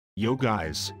Yo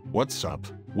guys, what's up?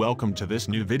 Welcome to this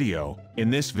new video.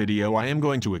 In this video I am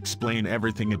going to explain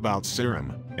everything about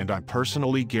Serum, and I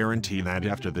personally guarantee that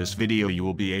after this video you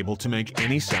will be able to make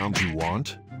any sound you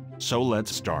want. So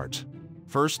let's start.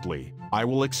 Firstly, I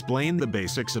will explain the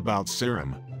basics about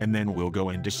Serum, and then we'll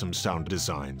go into some sound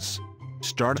designs.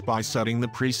 Start by setting the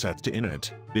preset to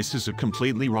init. This is a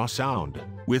completely raw sound,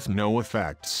 with no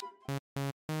effects.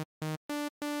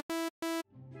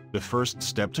 The first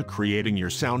step to creating your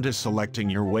sound is selecting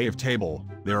your wavetable.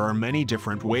 There are many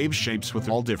different wave shapes with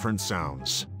all different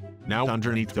sounds. Now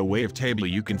underneath the wavetable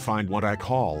you can find what I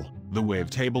call the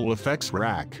wavetable effects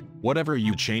rack. Whatever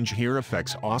you change here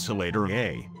affects oscillator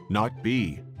A, not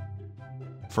B.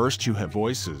 First you have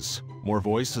voices. More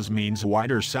voices means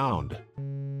wider sound.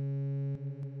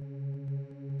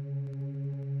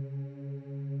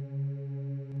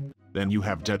 Then you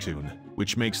have detune,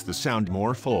 which makes the sound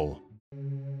more full.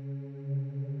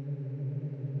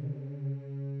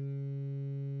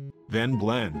 Then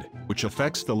blend, which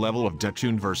affects the level of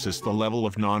detune versus the level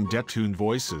of non-detune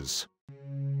voices.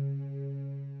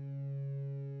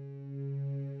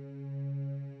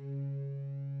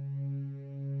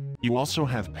 You also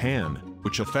have pan,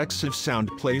 which affects if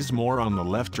sound plays more on the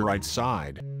left or right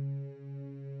side.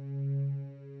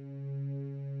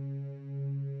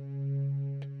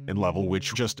 And level,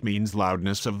 which just means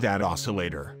loudness of that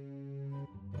oscillator.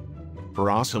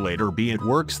 For oscillator B it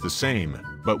works the same,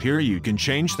 but here you can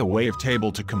change the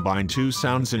wavetable to combine two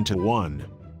sounds into one.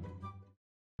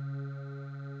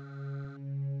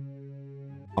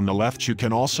 On the left you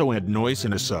can also add noise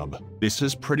in a sub. This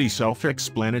is pretty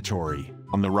self-explanatory.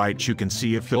 On the right you can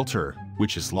see a filter,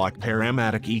 which is like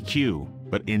parametric EQ,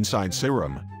 but inside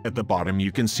Serum. At the bottom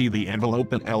you can see the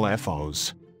envelope and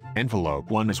LFOs. Envelope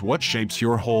 1 is what shapes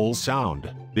your whole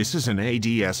sound. This is an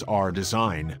ADSR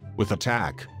design, with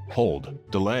attack, hold,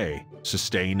 delay,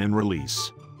 sustain and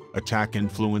release. Attack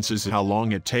influences how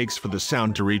long it takes for the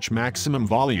sound to reach maximum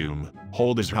volume.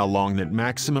 Hold is how long that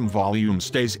maximum volume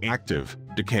stays active.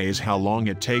 Decay is how long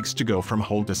it takes to go from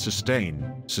hold to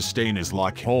sustain. Sustain is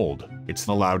like hold. It's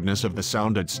the loudness of the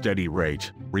sound at steady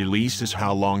rate. Release is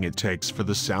how long it takes for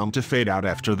the sound to fade out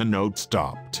after the note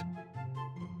stopped.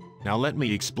 Now let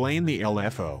me explain the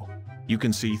LFO. You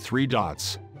can see 3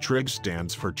 dots. Trig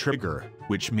stands for trigger,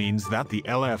 which means that the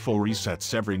LFO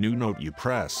resets every new note you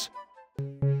press.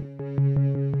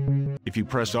 If you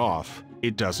press off,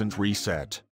 it doesn't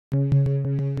reset.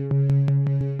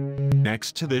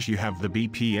 Next to this you have the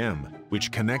BPM,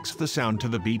 which connects the sound to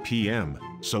the BPM,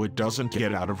 so it doesn't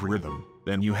get out of rhythm.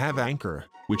 Then you have anchor,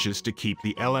 which is to keep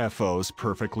the LFOs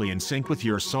perfectly in sync with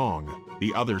your song.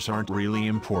 The others aren't really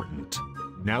important.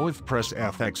 Now if press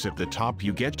FX at the top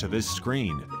you get to this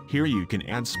screen. Here you can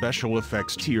add special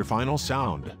effects to your final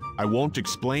sound. I won't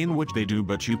explain what they do,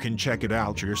 but you can check it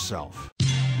out yourself.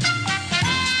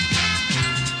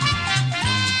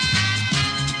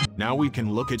 Now we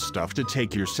can look at stuff to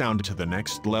take your sound to the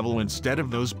next level instead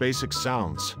of those basic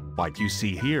sounds. Like you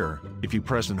see here, if you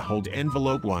press and hold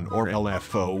envelope 1 or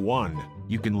LFO 1,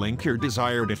 you can link your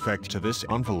desired effect to this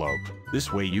envelope.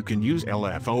 This way you can use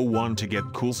LFO 1 to get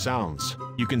cool sounds.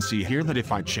 You can see here that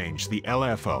if I change the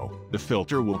LFO, the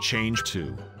filter will change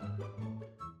too.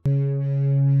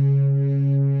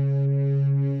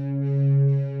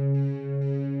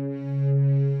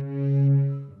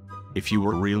 If you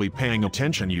were really paying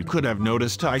attention you could have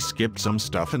noticed I skipped some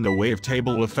stuff in the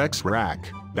wavetable effects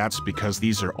rack. That's because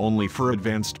these are only for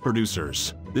advanced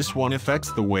producers. This one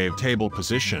affects the wavetable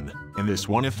position, and this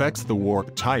one affects the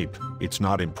warp type. It's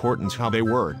not important how they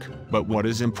work, but what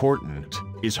is important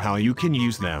is how you can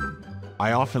use them.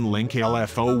 I often link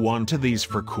LFO 1 to these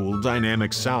for cool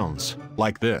dynamic sounds,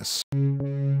 like this.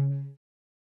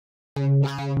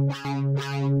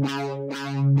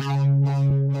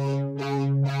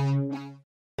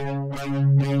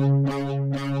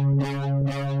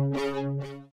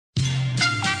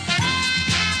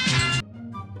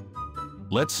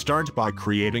 Let's start by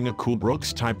creating a cool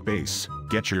Brooks type bass.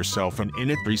 Get yourself an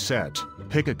init preset.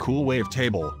 Pick a cool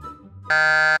wavetable.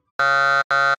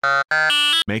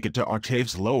 Make it to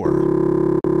octaves lower.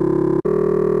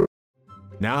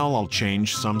 Now I'll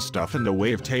change some stuff in the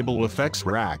wavetable effects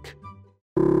rack.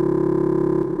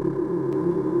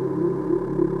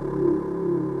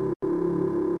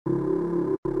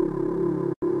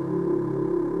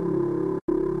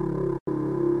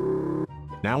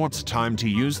 Now it's time to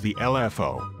use the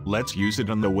LFO. Let's use it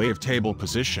on the wavetable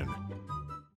position.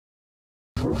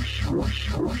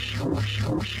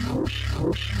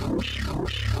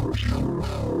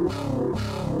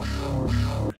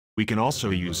 We can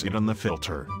also use it on the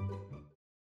filter.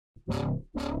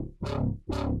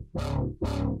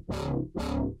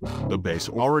 The bass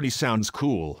already sounds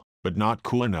cool, but not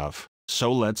cool enough, so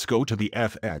let's go to the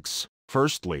FX.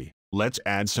 Firstly, let's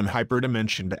add some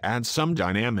hyperdimension to add some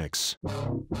dynamics.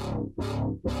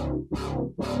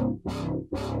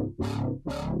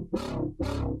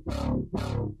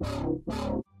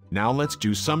 Now let's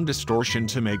do some distortion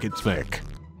to make it thick.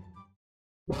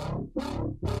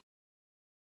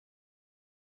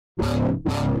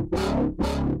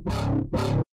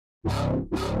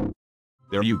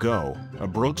 There you go, a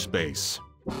Brooks bass.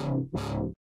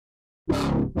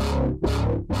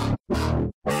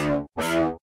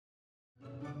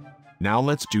 Now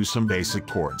let's do some basic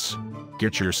chords.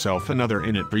 Get yourself another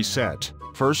init preset.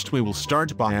 First we will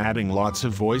start by adding lots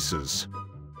of voices.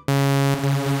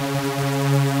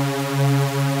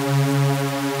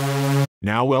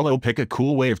 Now we'll pick a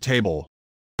cool wavetable.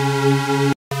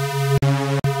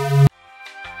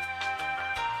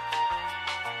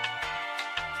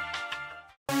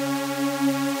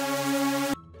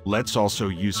 Let's also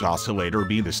use oscillator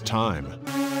B this time.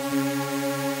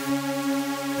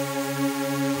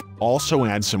 Also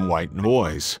add some white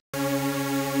noise.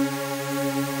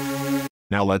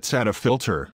 Now let's add a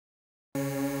filter.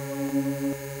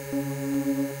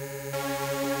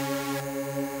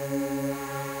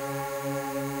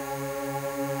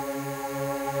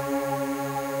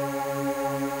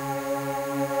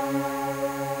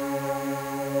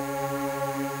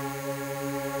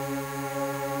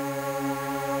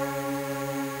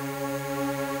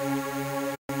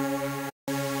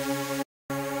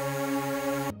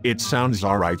 It sounds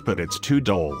alright, but it's too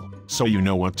dull, so you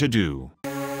know what to do.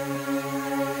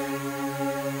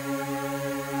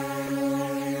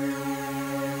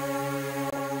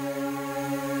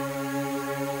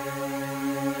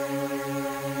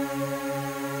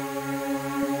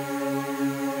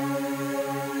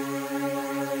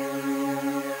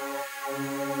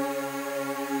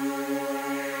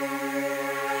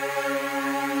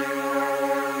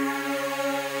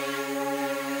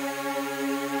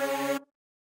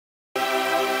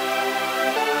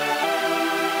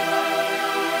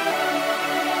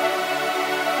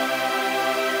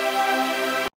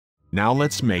 Now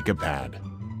let's make a pad.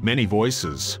 Many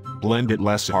voices, blend it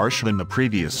less harsh than the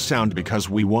previous sound because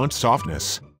we want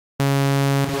softness.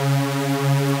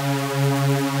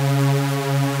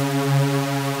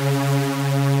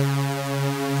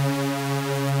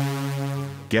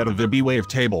 Get a VB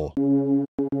wavetable.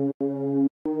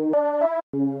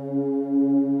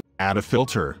 Add a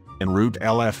filter, and route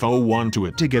LFO1 to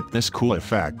it to get this cool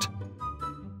effect.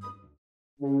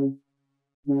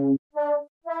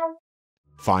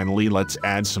 Finally, let's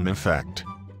add some effect.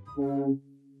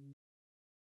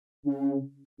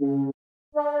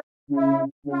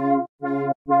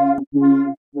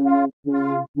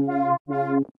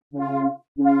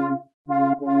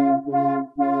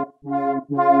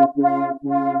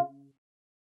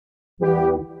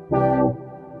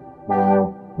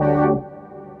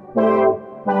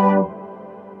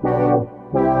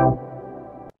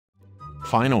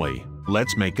 Finally,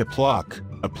 let's make a pluck.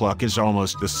 A pluck is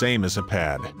almost the same as a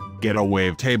pad. Get a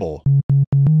wavetable.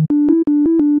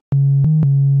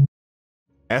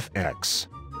 FX.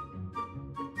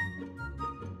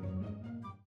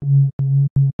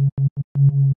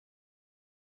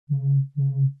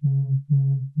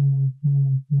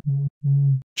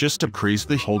 Just decrease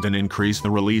the hold and increase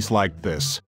the release like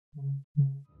this.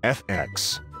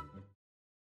 FX.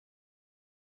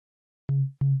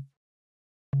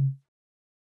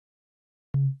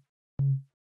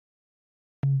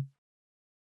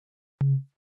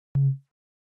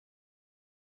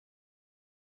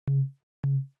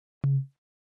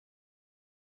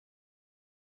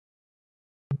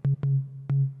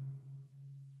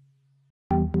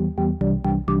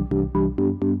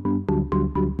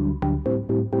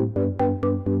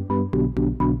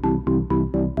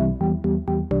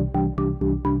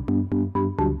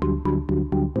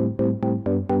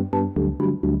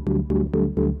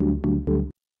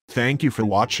 Thank you for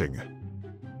watching.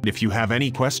 If you have any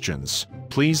questions,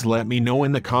 please let me know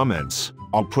in the comments.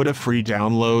 I'll put a free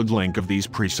download link of these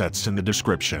presets in the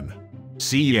description.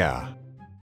 See ya!